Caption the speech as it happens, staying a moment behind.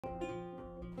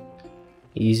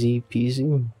Easy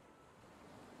peasy.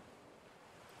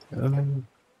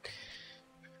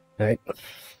 Alright.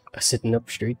 Sitting up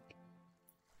straight.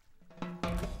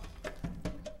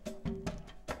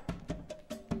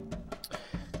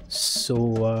 So,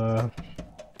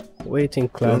 what do you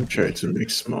think, Cloud? Don't try to make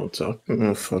small talk.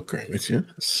 Oh, fuck right with you.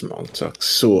 Small talk.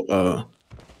 So,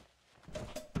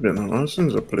 been a while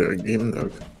since I play a game,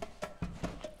 dog.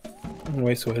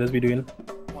 Wait, so what does we doing?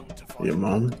 Your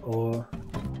mom? Or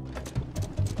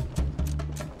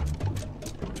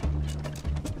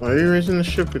Why are you raising the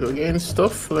ship with again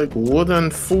stuff like wood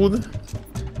and food?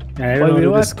 I Well, don't we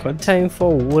know don't this have time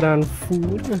for wood and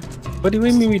food. What do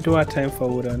you mean we don't have time for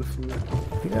wood and food?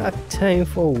 We don't have time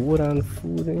for wood and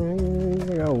food.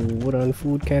 Wood and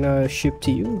food kind of ship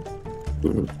to you.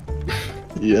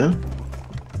 Yeah.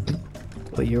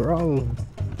 But you're wrong.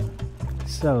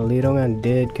 It's a lay down and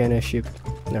dead kind of ship.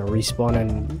 Now respawn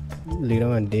and lay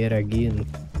down and dead again.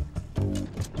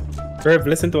 Rev,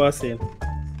 listen to what I'm saying.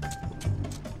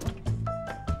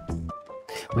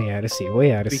 What you had to see? What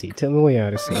you had to see? Tell me what you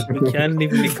had to see. We can't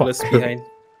leave Nicholas behind.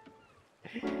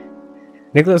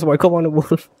 Nicholas, why come on the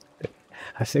boat?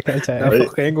 I still can't tell. That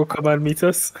fucker ain't gonna come and meet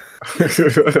us.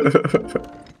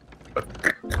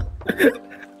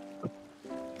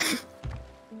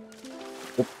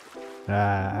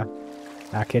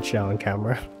 I'll catch you on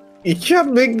camera. You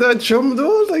can't make that jump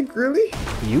though, like really?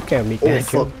 You can't make Oh that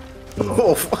fuck. jump.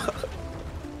 Oh fuck.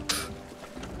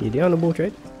 You there on the boat,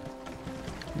 right?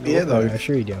 Yeah, Okay, dog.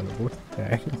 sure you there on the boat.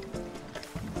 Alright.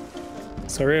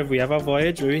 So Rev, we have a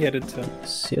voyage. Where we headed to?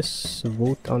 Yes,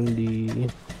 vote on the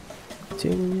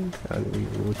thing, and we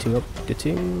voting up the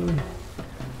thing.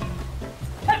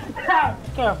 Yeah.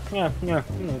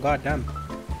 God damn.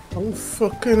 How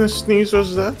fucking a sneeze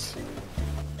was that?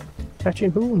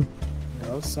 Catching whom?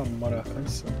 That was some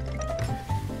motherfuckers.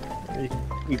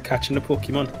 We catching the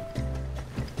Pokemon.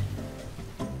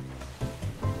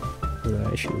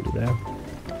 I shouldn't do that.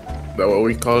 That what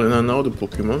we calling her now, the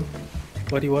Pokemon?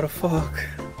 Buddy, what the fuck?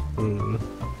 Hmm.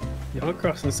 You're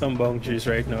crossing some boundaries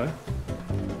right now. Eh?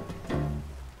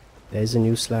 There's a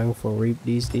new slang for rape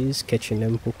these days, catching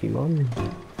them Pokemon.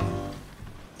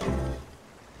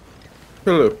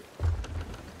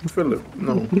 Philip,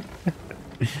 no.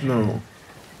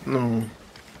 No.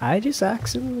 I just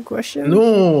asked him a question.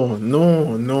 No.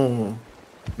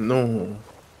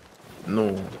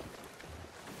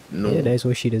 Yeah, that's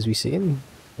what she does be saying.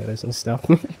 That doesn't stop.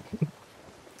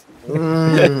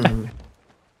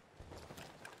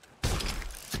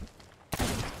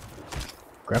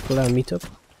 Grapple and meet up.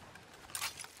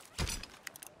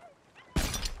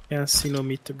 Can't see no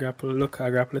meat to grapple. Look, I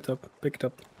grapple it up. Pick it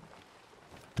up.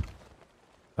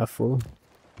 A fool.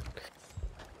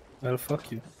 Well,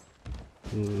 fuck you.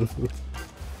 Mm.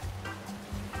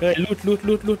 Hey,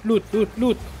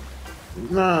 loot.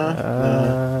 Nah.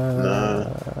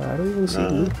 I don't even see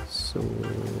loot. So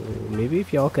maybe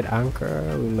if y'all could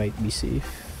anchor, we might be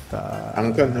safe.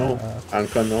 Anchor no. I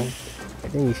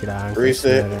think we should anchor. Raise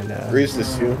the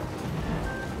seal.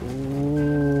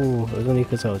 Ooh, it was only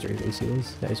because I was raising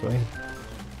seals. That's why.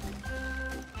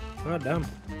 God damn.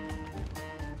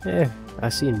 Yeah, I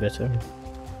seen better.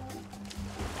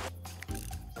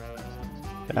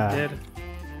 Dead.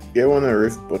 Get one of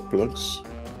Rift butt plugs.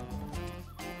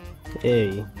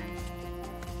 Hey,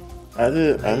 I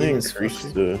didn't increase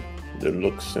the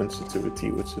look sensitivity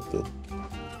with it though.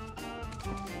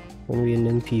 when we're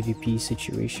in PvP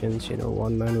situations, you know,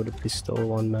 one man with a pistol,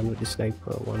 one man with the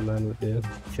sniper, one man with the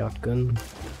shotgun.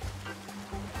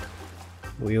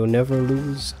 We'll never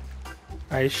lose.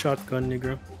 I shotgun,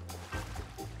 nigga.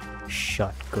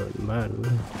 Shotgun,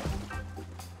 man.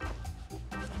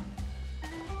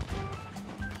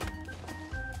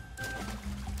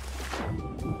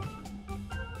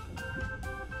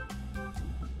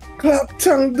 Clap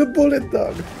tongue the bullet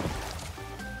dog.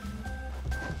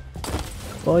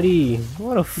 Buddy,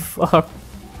 what the fuck?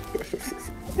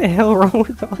 What the hell wrong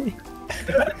with Ollie?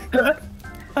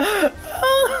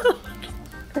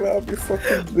 Clap you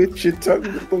fucking bitch, you tongue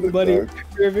the bullet Buddy, dog.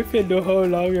 if you know how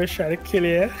long you're trying to kill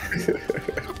you.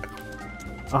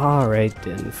 Alright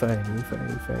then,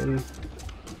 fine.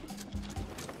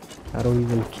 I don't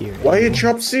even care. Why you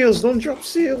drop seals? Don't drop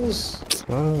seals.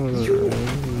 You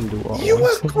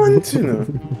are continue.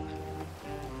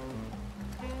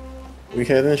 We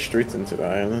heading straight into the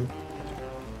island.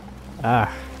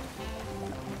 Ah,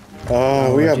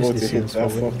 Oh, we I are just about to hit assumed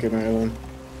that so. fucking island.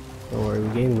 don't worry, we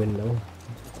gain wind now.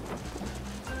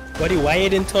 Buddy, why you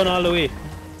didn't turn all the way?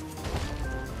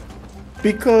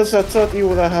 Because I thought you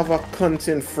would have a cunt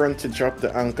in front to drop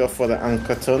the anchor for the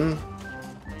anchor ton.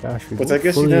 Gosh, we But go I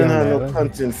guess you fully don't on have the no island.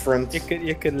 punt in front.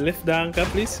 You can lift the anchor,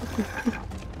 please.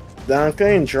 The anchor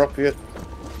ain't drop yet.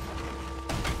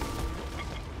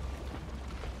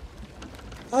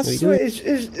 I We swear, do.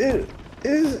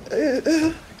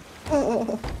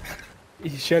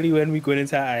 Usually when we go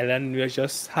into the island, we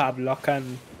just have luck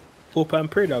and hope and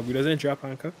pray that we doesn't drop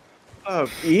anchor.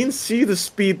 You didn't see the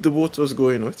speed the boat was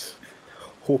going with.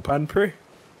 Hope and pray.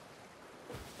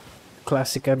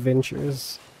 Classic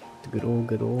adventures. The good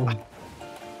old.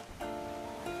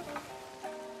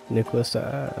 Nicholas,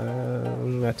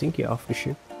 I think you're off the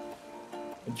ship.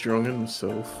 Drunk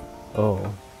himself.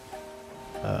 Oh.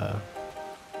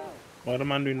 What the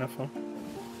man doing that for?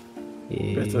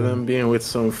 Yeah. Better than being with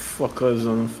some fuckers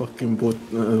on a fucking boat.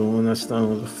 I don't understand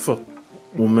how the fuck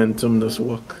momentum does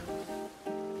work.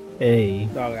 Hey.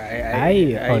 Dog, I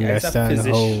understand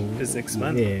how. Physics,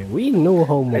 man. Yeah, we know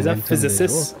how As a momentum does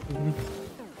physicist. work.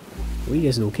 We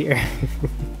just don't care.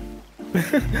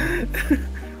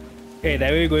 Hey,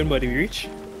 that way we going, buddy. We reach?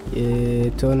 Yeah,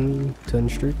 turn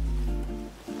straight.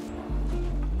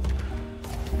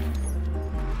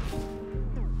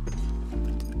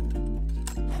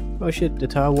 Oh shit, the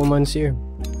tall woman's here.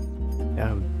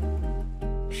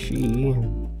 She...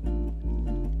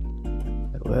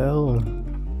 Well...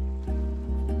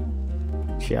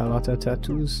 She had a lot of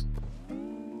tattoos.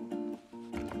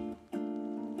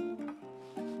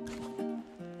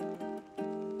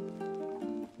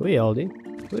 Where y'all did?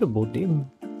 Where the boat did?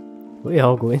 Where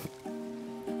y'all going?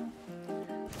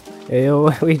 Hey yo,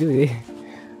 what we do there?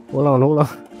 Hold on.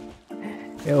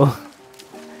 Yo.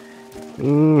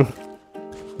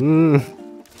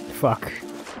 Fuck.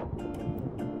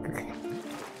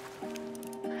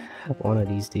 One of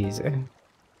these days, eh?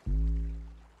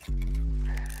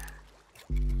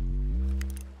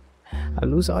 I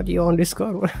lose audio on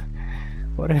Discord.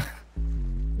 What?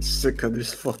 Sick of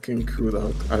this fucking crew,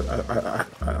 dog.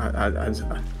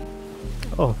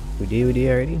 Oh, we did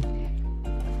already.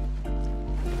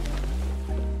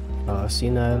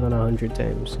 Seen the island 100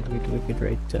 times. Look it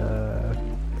right.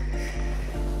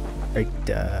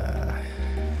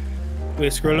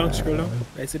 Wait, scroll down.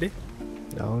 That's it.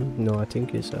 No, I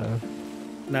think it's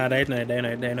Nah, that is not.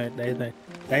 That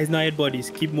is not it,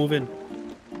 buddies. Keep moving.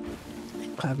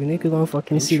 I've been gonna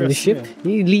fucking see the Interesting, ship.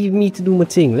 You leave me to do my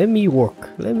thing. Let me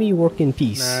work. Let me work in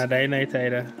peace. Nah, that is not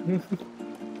either.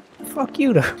 Fuck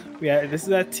you though. Yeah, this is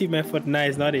a team effort. Nah,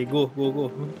 it's not a go.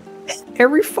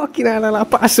 Every fucking island I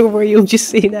pass over, you just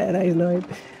say that is not.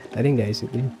 I think that is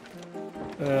it.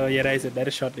 Yeah, that is it. That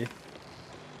is short there.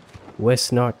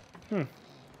 West North. Yeah,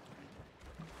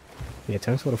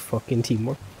 thanks for the fucking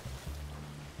teamwork.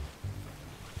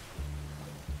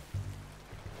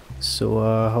 So,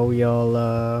 how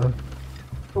y'all,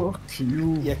 Fuck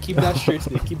you. Yeah, keep that straight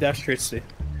there.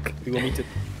 We gonna meet it.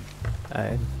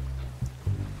 Alright.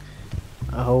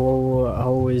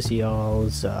 How is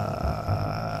y'all's,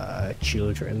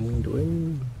 children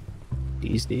doing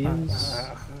these days?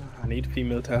 I need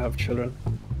female to have children.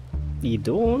 You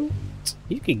don't?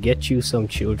 You could get you some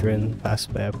children, pass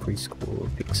by a preschool,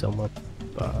 pick some up.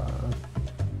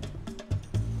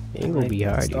 It ain't gonna be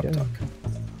hard Stop either. talking.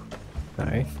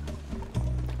 Alright.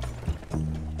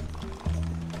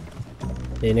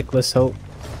 Hey Nicholas, Hope.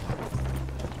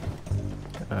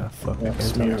 Ah, fuck, I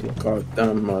Ask can't me a talk to you.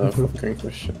 goddamn motherfucking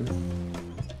question.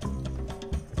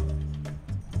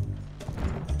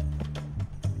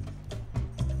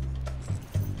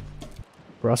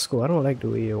 Roscoe, I don't like the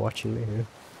way you're watching me here.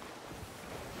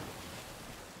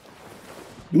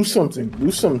 Do something.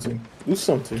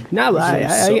 Nah, but I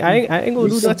ain't gonna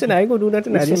do nothing. I don't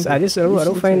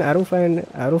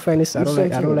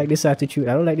like this attitude.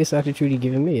 I don't like this attitude you're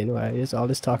giving me. You know, it's all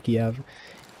this talk you have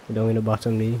down in the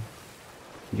bottom me,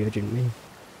 judging me.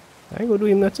 I ain't gonna do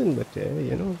him nothing, but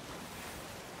you know.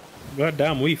 God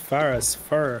damn, we far as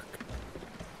fuck.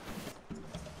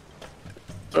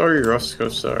 Sorry, Roscoe,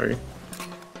 sorry.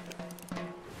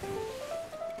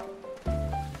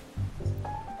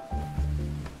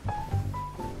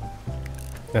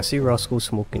 I see Roscoe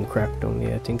smoking crack down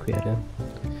there. I think we had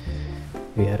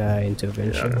a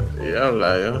intervention. Yeah,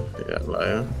 liar. He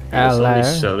Liar. doesn't only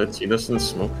sell it, he doesn't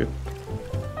smoke it.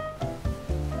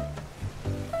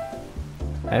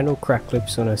 I know crack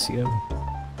clips when I see them.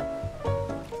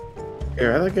 You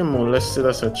rather get molested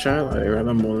as a child, or you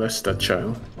rather molest a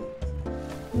child?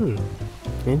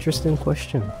 Interesting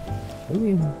question. Let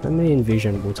me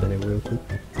envision both of them real quick.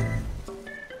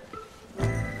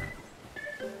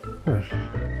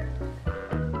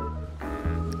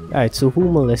 Alright, so who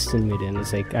molested me then?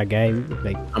 It's like a guy,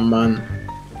 like... A man.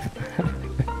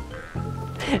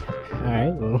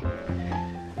 Alright, well...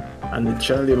 And the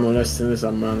child you're molesting is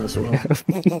a man as well.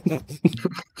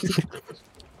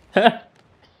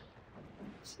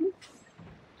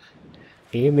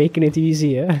 Ain't making it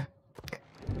easier.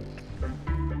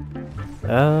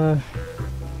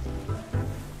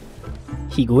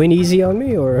 He going easy on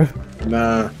me or?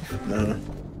 Nah. I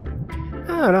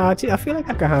don't know. I feel like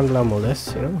I can handle a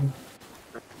molest, you know.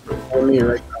 Only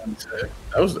right answer.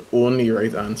 That was the only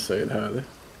right answer it had.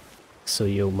 So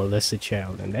you molest a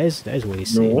child, and that's what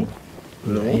he's saying.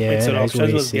 No. Yeah, Wait, so the that's what options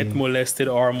he's was get saying. molested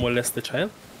or molest the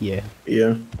child? Yeah.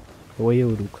 Yeah. What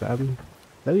you do, Crab?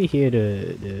 Let me hear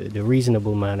the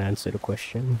reasonable man answer the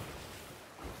question.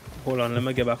 Hold on, let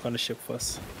me get back on the ship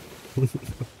first.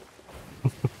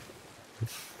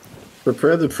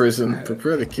 Prepare the prison.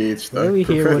 Prepare the cage. Let me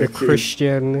hear Prepare what a the cage.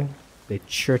 Christian, the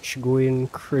church-going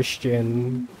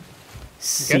Christian.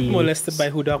 Get molested by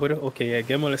who, dog? Okay, yeah,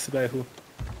 get molested by who?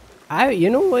 You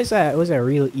know, was a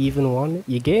real even one.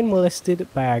 You get molested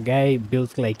by a guy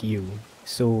built like you,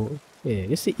 so yeah,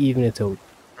 just to even it out.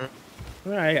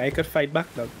 Alright, I could fight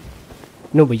back, dog.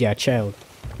 No, but you're a child.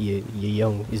 You're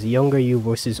young. It's younger you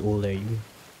versus older you.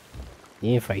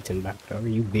 You ain't fighting back, dog.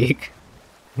 You big.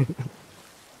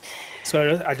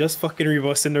 So I just fucking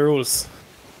reversing the rules.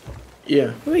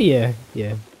 Yeah. Oh yeah.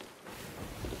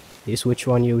 This which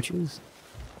one you choose?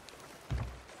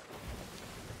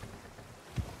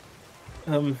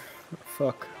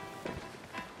 Fuck.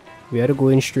 We had to go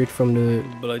in straight from the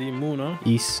Bloody moon, huh?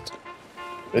 east.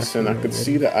 Listen, I could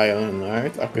see the island,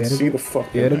 alright? I could see the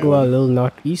fucking We had to go a island. little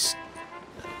northeast,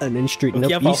 and then straighten Look,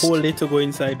 you up have a east, whole day to go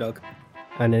inside, dog.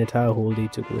 and then it had a whole day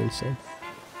to go inside.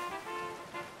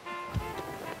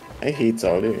 I hate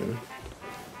all that, you know.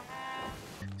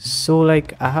 So,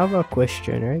 like, I have a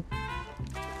question, right?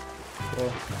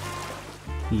 Oh.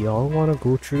 Y'all want to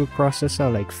go through the process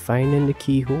of like finding the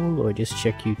keyhole, or just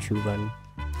check YouTube and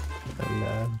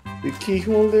The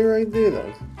keyhole there right there,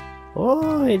 dog.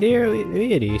 oh, there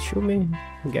it is. Show me,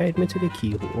 guide me to the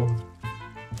keyhole.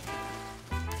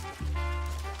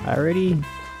 Already,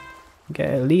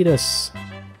 lead us,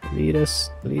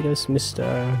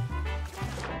 Mr.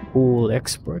 Hole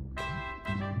Expert.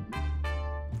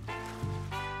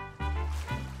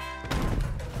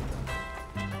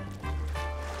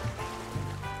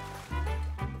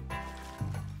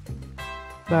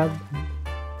 Bab,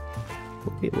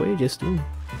 what you just do?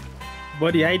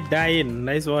 Buddy, I dying.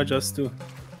 Nice what I just do.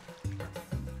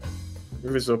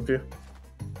 If it's up here.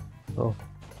 Oh.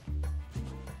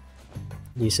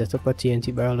 You set up a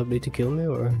TNT barrel up there to kill me,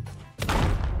 or?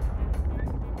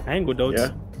 I ain't go doubt.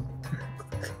 Yeah.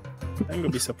 I ain't gonna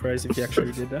be surprised if you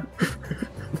actually did that.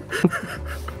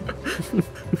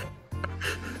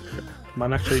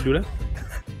 Man actually do that?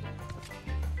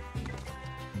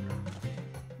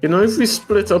 You know, if we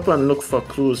split up and look for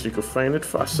clues, we could find it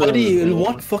faster. Buddy,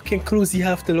 what fucking clues you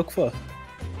have to look for?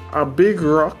 A big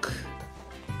rock.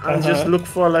 And just look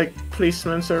for like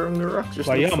placements around the rock. Just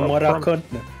Why look you a for mother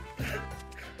prompt. cunt now?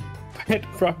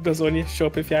 Pet rock does only show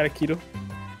up if you had a key though.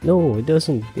 No, it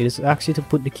doesn't. It is actually to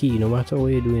put the key. No matter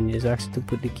what you're doing, it's actually to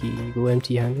put the key. You go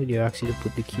empty-handed, you're actually to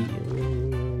put the key.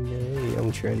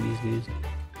 Young trend these days.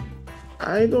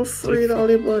 I don't afraid,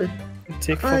 Ollie boy.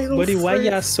 Take I fuck, don't buddy. Why you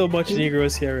afraid. have so much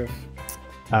Negroes here? If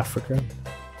Africa.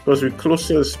 Because we're close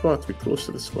to the spot. We're close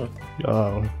to the spot.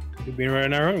 Oh. we've been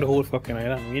running around the whole fucking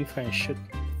island, we ain't find shit.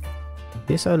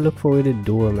 Yes, I look for where the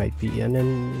door might be, and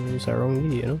then it's around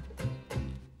here, you know?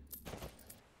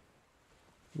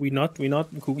 We not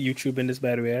YouTube in this,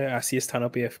 by the way. I see a stand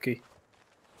up AFK.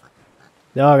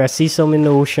 Dog, I see some in the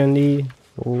ocean there.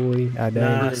 Oh, I died.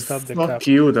 Nah, stop the Fuck cap.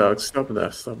 you, dog. Stop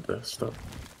that. Stop that. Stop.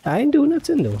 I ain't do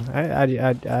nothing though. I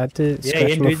had to Yeah,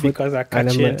 scratch you my do it foot, because I and catch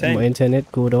then you in time. my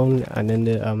internet go down, and then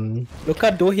the Look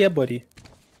at door here, buddy.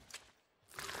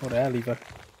 Oh, there, leave her.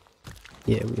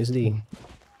 yeah,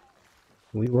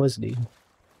 we was the.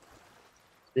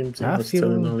 Same thing I I was feel-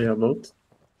 telling Ollie about.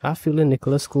 I feel the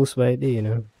Nicholas close by there, you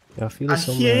know. I feel I it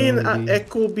somewhere hear around an there.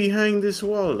 echo behind this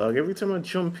wall, dog. Every time I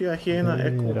jump here, I hear an Yeah,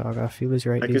 echo. dog, I feel it's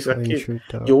right Like there it's a for kid. intrude,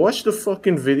 dog. You watch the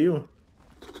fucking video.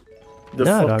 The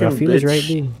Nah, fucking dog, I feel bitch. it's right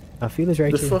there. I feel it's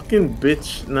right The there. fucking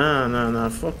bitch. Nah.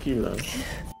 Fuck you, dog.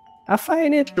 I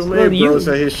find it. Show me Well, your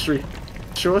browser history.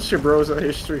 Show us your browser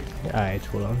history. Alright,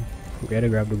 hold on. We gotta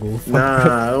grab the gold.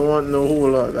 Nah, I don't want no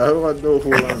whole lot. I don't want no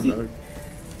whole lot, dog.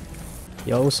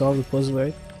 Y'all solve the puzzle,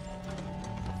 right?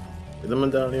 The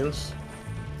medallions.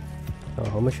 Oh,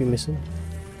 how much we missing?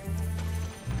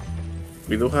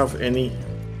 We don't have any.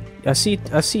 I see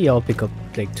y'all pick up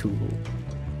like two.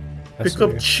 I Pick swear.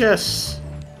 up chess.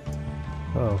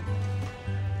 Oh.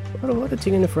 What the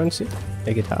thing in the front seat?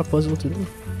 A guitar puzzle to do?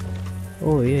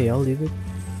 Oh yeah, I'll leave it.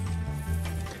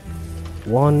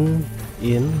 One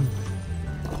in.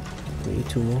 Maybe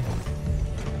two more.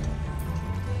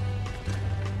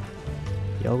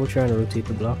 Y'all go try and rotate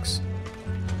the blocks.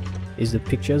 Is the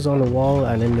pictures on the wall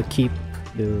and then the keep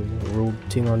the rope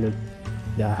thing on the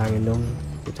that hanging down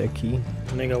with that key?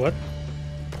 Nigga, what?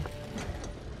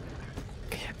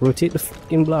 Rotate the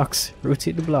fucking blocks.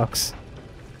 Rotate the blocks.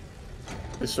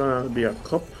 This one will be a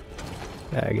cup.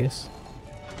 Yeah, I guess.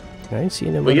 I ain't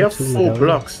seen them. But you have two 4 medallions.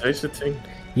 blocks, that's the thing.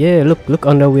 Yeah, look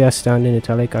under where I standing. It's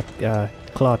like a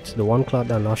cloth. The one cloth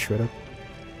that not shredded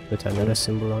with another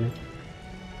symbol on it.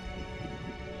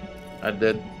 I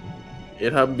did.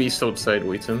 It have beast outside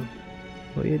waiting.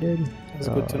 What you did? That's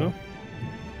good to know.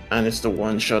 And it's the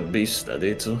one-shot beast that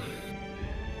they too.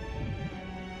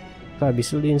 I'll be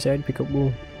still inside. Pick up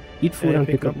more. Eat food Yeah, and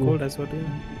pick up cool, more. that's what they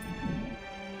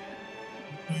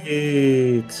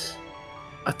Wait.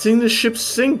 I think the ship's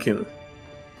sinking.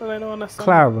 Well, I don't understand.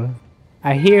 Clara,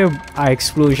 I hear an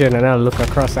explosion and I look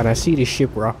across and I see the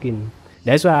ship rocking.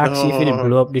 That's why I asked you if it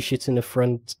blew up the shit in the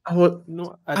front.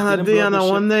 No, I And didn't they blow up and the I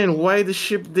ship. wondering why the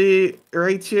ship they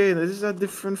right here. This is a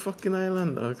different fucking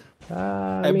island, dog.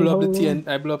 I blew up the TNT.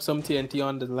 I blew up some TNT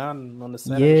on the land on the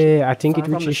side. Of the Yeah, ship. I think it Far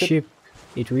from the reaches ship.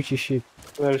 It reaches ship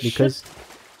Well, because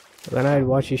when I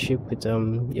watched the ship, it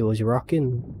was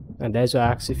rocking, and that's why I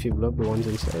asked if you blew up the ones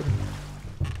inside.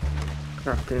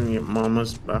 Cracking your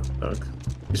mama's back, dog.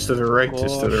 It's to the right,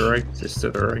 it's to the right, it's to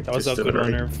the right. that was it's a to good the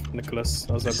one, right. there, Nicholas.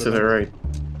 That was a It's good to the one. right.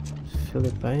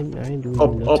 Philip, I ain't doing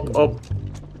Up, nothing. up.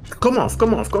 Come off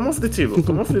the table.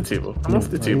 Come off the table. Come off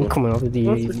the I'm table. coming off the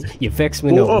Come off you, the you vex me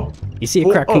Go now. up. You see, you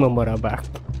Go cracking my up. mother back.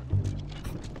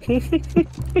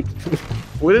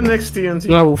 Where the next TNT?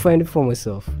 No, I will find it for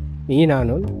myself. You know,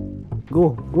 no.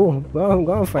 Go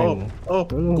and find it. Up,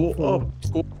 go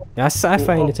up. Go. I Go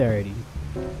find up. it already.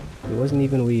 It wasn't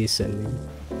even where you sent me.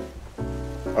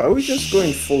 Are we just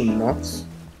going full nuts?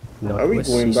 Are we Northwest,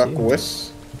 going you back see?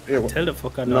 west? Yeah, Tell the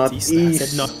fucker not northeast. east. I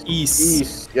said northeast.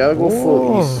 East. Yeah, go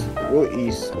full Oh. east. Go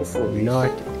east. Go full east.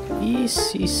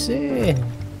 Northeast, he say.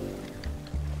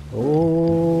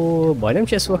 Oh, boy, them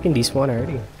just fucking this one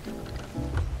already.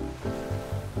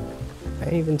 I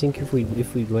don't even think if we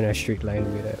go in a straight line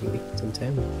with that make it in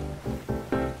time.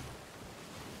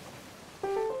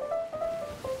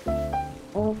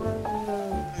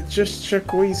 Just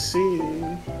check we see.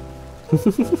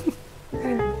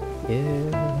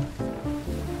 Yeah.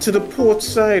 To the port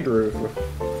side, river.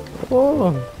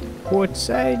 Oh, port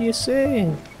side, you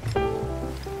say?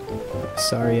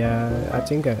 Sorry, I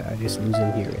think I just lose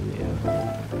him here and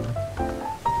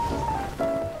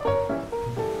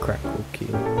crack cocaine.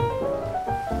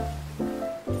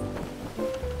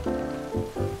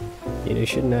 You know,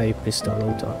 shouldn't have a pistol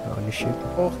out on the ship.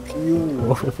 Fuck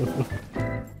you.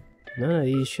 None of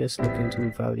these just looking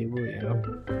too valuable, you know.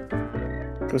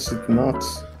 Because it's not.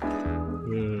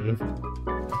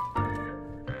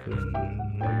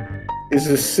 It's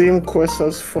the same quest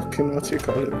as fucking what you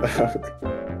call it back.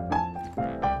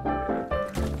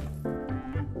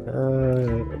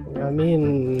 I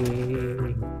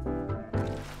mean,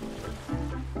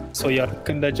 So you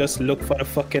can just look for the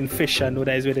fucking fish and know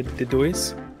that is where the door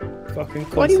is? Fucking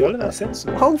What do you- console, that sense.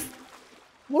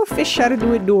 what fish had to do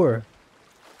with door?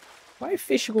 Why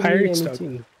fish go mean Pirates, dog.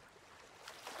 anything?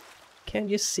 Can't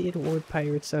just say the word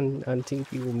pirates and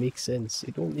think it will make sense.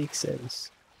 It don't make sense.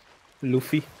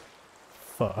 Luffy.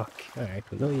 Fuck. Alright,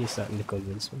 well, now you're starting to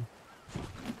convince me.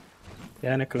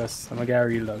 Yeah, Nicholas. I'm a guy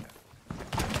real dog.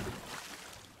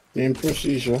 Same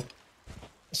procedure.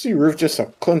 I see Riff just a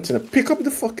continent. Pick up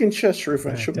the fucking chest, Riff,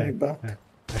 and shoot me back.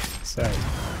 Sorry.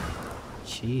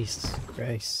 Jesus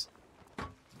Christ.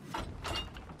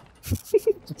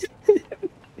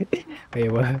 Wait,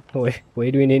 what are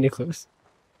you doing in the close?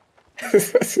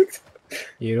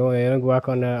 You don't go back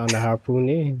on the harpoon,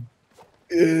 eh?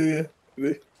 Yeah.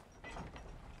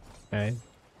 Alright.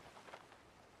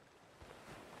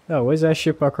 Oh, where's that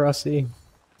ship across the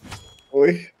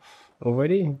Oi, over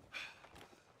there?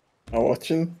 I'm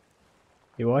watching.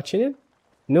 You watching it?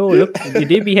 No, look, you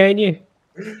did behind you.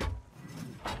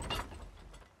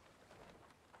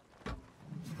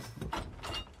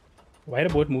 Why the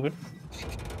boat moving?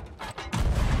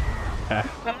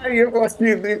 You're watching.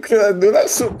 You can't do that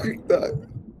so quick, dog.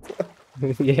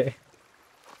 Yeah.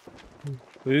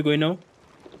 Where we going now?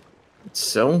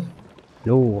 So?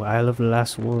 No, I love the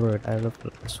last word. I love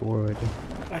the last word.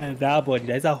 That body,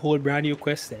 that's a whole brand new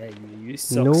quest there. You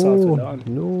suck salt with No, on.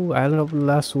 no, I love the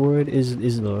last word is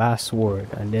the last word,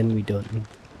 and then we done.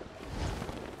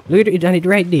 Look at it, and it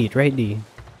right there, right there.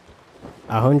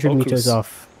 100 meters Focus.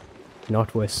 off,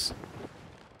 northwest.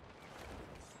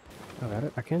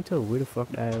 I can't tell where the fuck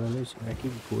the island is. I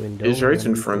keep going down. It's right and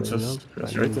in then front of going us. up,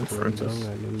 It's and right then in going front of down, us.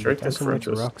 and then It's right in there's so much front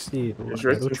of us. rocks there. It's I right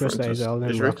don't in trust front that of us. it's all them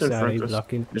It's right rocks in that front I of us.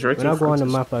 blocking. It's right When in I go on front the of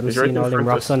us. map, I don't It's see right in all them front of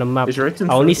rocks us. on the map. It's right in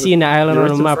I only front of us. see the island It's on right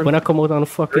the in map. front When of I us. come out on the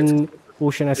It's right in fucking front of us.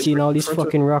 ocean, I It's see right all in these front of us.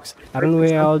 fucking rocks. I Right don't know in where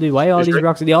front. all these. Why all It's these right.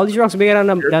 rocks? All these rocks bigger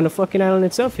than the fucking island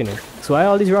itself, you know. So why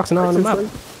all these rocks not Right on the in map? front.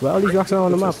 Why all these Right rocks in not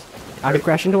on the front map? of us. I could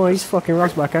crash into one of these fucking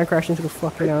rocks, but I can't crash into the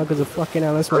fucking island because the fucking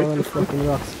island's smaller Right than in the front. fucking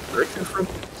rocks. Right in front.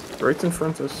 Right in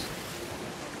front of us.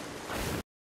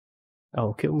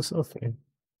 I'll kill myself, man.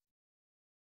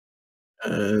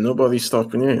 Nobody's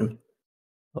stopping you.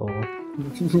 Oh.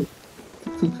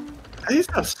 It's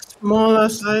a small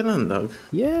ass island, dog.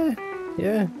 Yeah,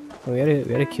 yeah. We had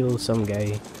to kill some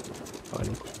guy on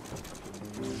it.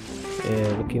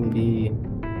 Yeah, look him be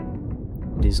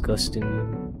disgusting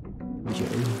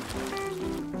Jerry.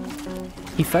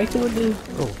 He fighting with the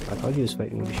oh, I thought he was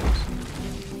fighting with the ships.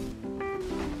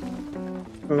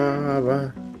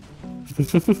 Lava.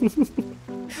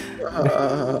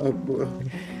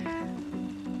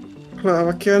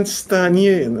 I can't stand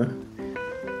you, you know.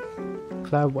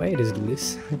 Cloud, why does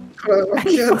this? I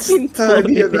can't stand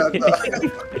you,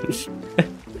 that.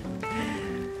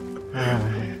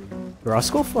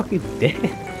 Roscoe fucking dead.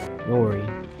 Don't worry.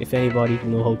 If anybody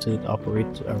know how to operate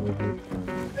a robot,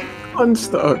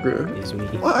 Unstarter. it's me.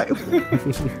 Why?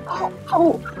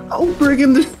 How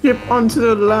bringing the ship onto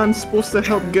the land supposed to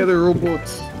help get a robot?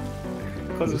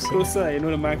 Because it's closer, you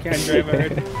know the man can't drive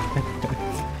already.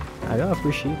 I don't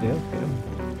appreciate that.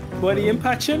 What are you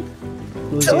impatching?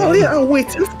 Oh yeah, I'm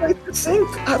waiting for it to sink.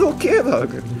 I don't care,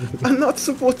 dog. I'm not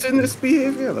supporting this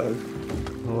behavior, dog.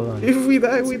 Hold on. If we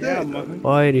die, we Yeah, die. man.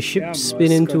 Boy, the ship's Yeah,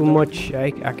 spinning too Moscow. much.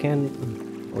 I can't.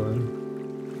 Hold on.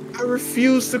 I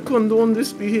refuse to condone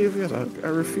this behavior, dog. I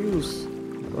refuse.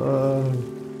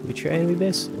 We trying our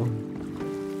best.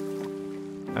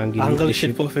 Angle the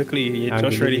shit perfectly. You're Angle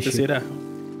just ready the to ship. say that.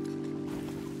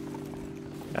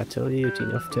 I tell you, it's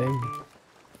enough time.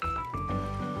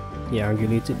 Yeah,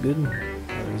 angulate it good. I'm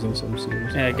using some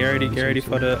seals. Yeah, get ready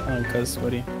for the anchors,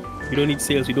 buddy. We don't need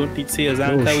sails. We don't need sails. No,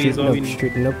 Anchor is all we need.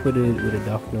 straighten up with a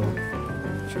dock now.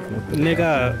 Straighten up with a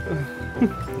Nigga,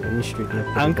 dock. Let me straighten up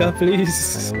with a anchor, dock.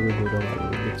 please. And then we'll go down a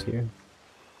little bit here.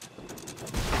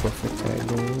 Perfect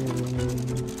timing.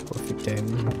 Perfect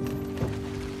timing.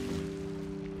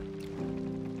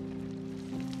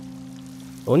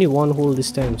 Only one hole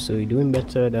this time, so you're doing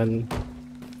better than.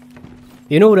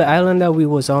 You know the island that we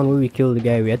was on where we killed the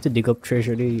guy. We had to dig up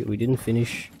treasure there. We didn't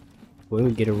finish. When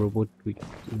we get a robot, we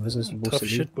wasn't supposed Tough to.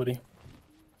 shit, buddy.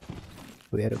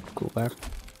 We had to go back.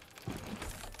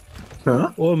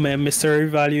 Huh? Oh man, mystery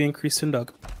value increasing,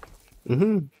 dog.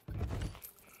 I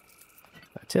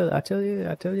tell you,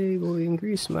 it will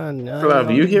increase, man.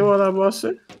 Flav, you hear what that boss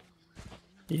said?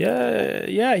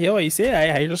 Yeah, what you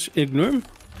say. I just ignore him.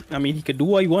 I mean, he could do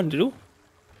what he want to do.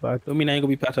 But Don't mean I ain't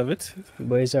gonna be part of it.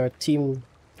 boys, our team.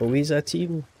 Always our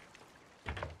team.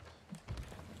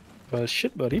 But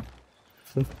shit, buddy.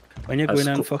 When you're That's going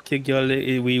and cool. fuck your girl,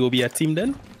 we will be a team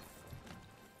then.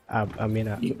 I mean,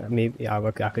 maybe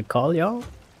I could call y'all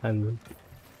and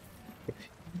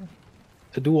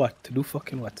To do what? To do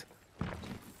fucking what?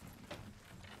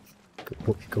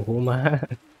 go home.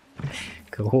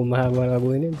 Go home when I'm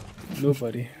going in.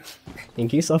 Nobody. In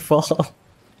case I fall.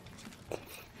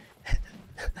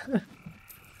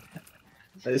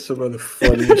 That's some of the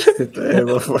funniest shit I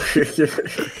ever fucking.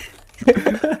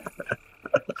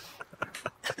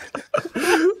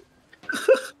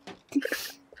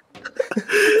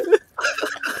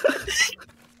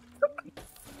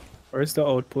 Where's the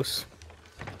outpost?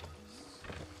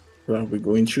 Are we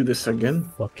going through this again?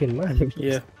 Fucking man.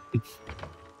 Yeah.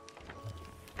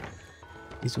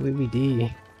 It's what we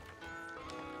did.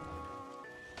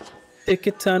 Take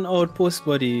it to an outpost,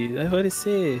 buddy. That's what they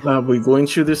say. Are we going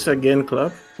through this again,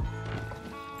 club?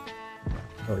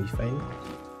 Oh, you fine?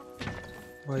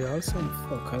 Oh, y'all some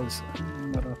fuckers.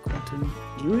 Not a continue.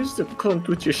 You is the cunt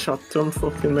with your short-term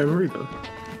fucking memory, though.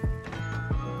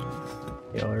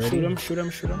 You already? Shoot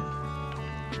him.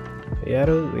 Yeah,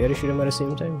 we had to shoot them at the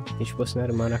same time. Each person had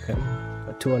a man I can.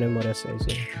 But two on them other sides.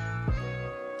 So.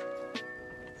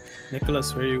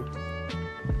 Nicholas, where you?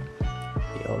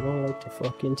 Y'all don't like to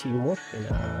fucking teamwork. And,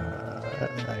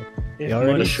 If You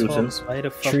already money shooting? talks, why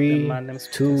the fuck 3, them man them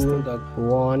 2, still, dog?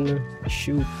 1,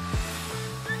 shoot.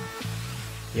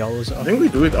 Y'all was I up. think we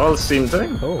do it all at the same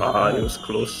time. Oh, it wow. was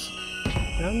close.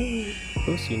 I mean,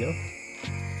 close, you know.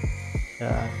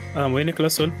 Where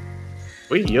Nicholas on?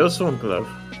 Wait, yours one, club.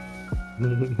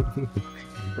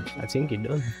 I think you're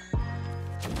done.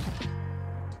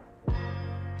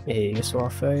 Hey, guess what I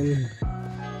found?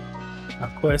 A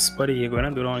quest, buddy, you're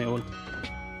gonna do it on your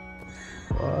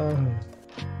own.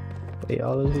 They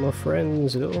all is my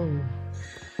friends, though.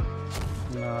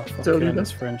 Nah, fuck Tell you you and that.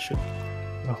 this friendship.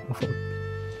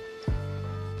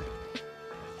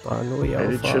 I know I y'all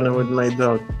be chilling with for. my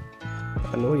dog.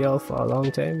 I know y'all for a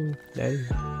long time. That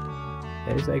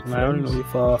is like I only know friends. you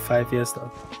for 5 years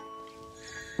though.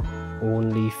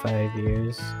 Only 5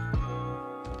 years.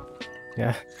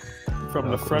 Yeah. From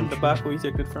the front, the back, where you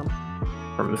take it from?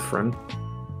 From the front.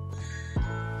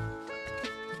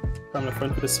 From the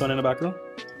front with the sun in the background.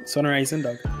 Sun rising,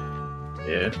 dog.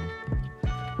 Yeah.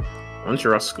 Once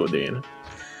Roscoe there, you know?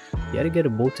 You had to get a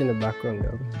boat in the background,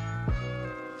 though.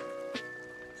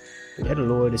 You had to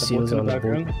lower the The sails boat in on the the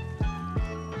boat.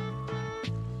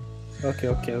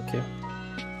 background. Okay.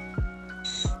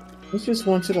 I just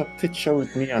wanted a picture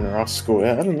with me and Roscoe.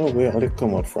 I don't know where they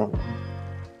come out from.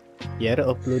 You had to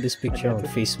upload this picture I on get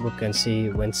it. Facebook and say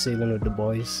went sailing with the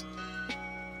boys.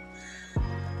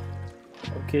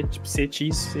 Okay, say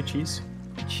cheese, say cheese.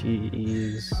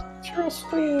 Jeez.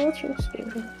 Trust me.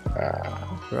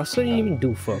 Russell didn't even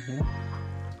do fuck.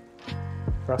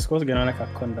 Roscoe's getting on like a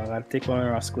cunt, dog. I'll take one with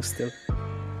Roscoe still.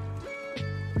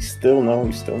 We still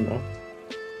know.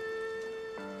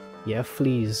 Yeah,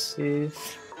 fleas.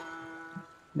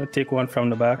 I'll take one from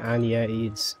the back. And yeah,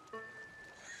 AIDS.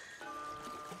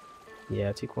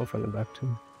 Yeah, take one from the back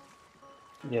too.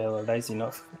 Yeah, well, that's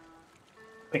enough.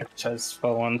 Pictures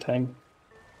for one time.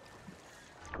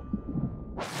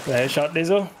 Right, shot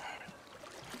Dizzle.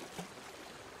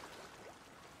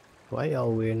 Why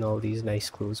y'all wearing all these nice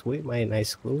clothes? Wait, my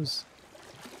nice clothes.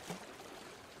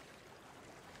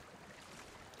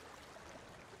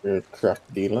 You're a crack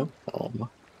dealer.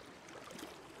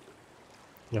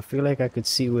 I feel like I could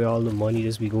see where all the money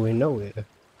just be going nowhere.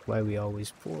 Why we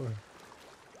always poor.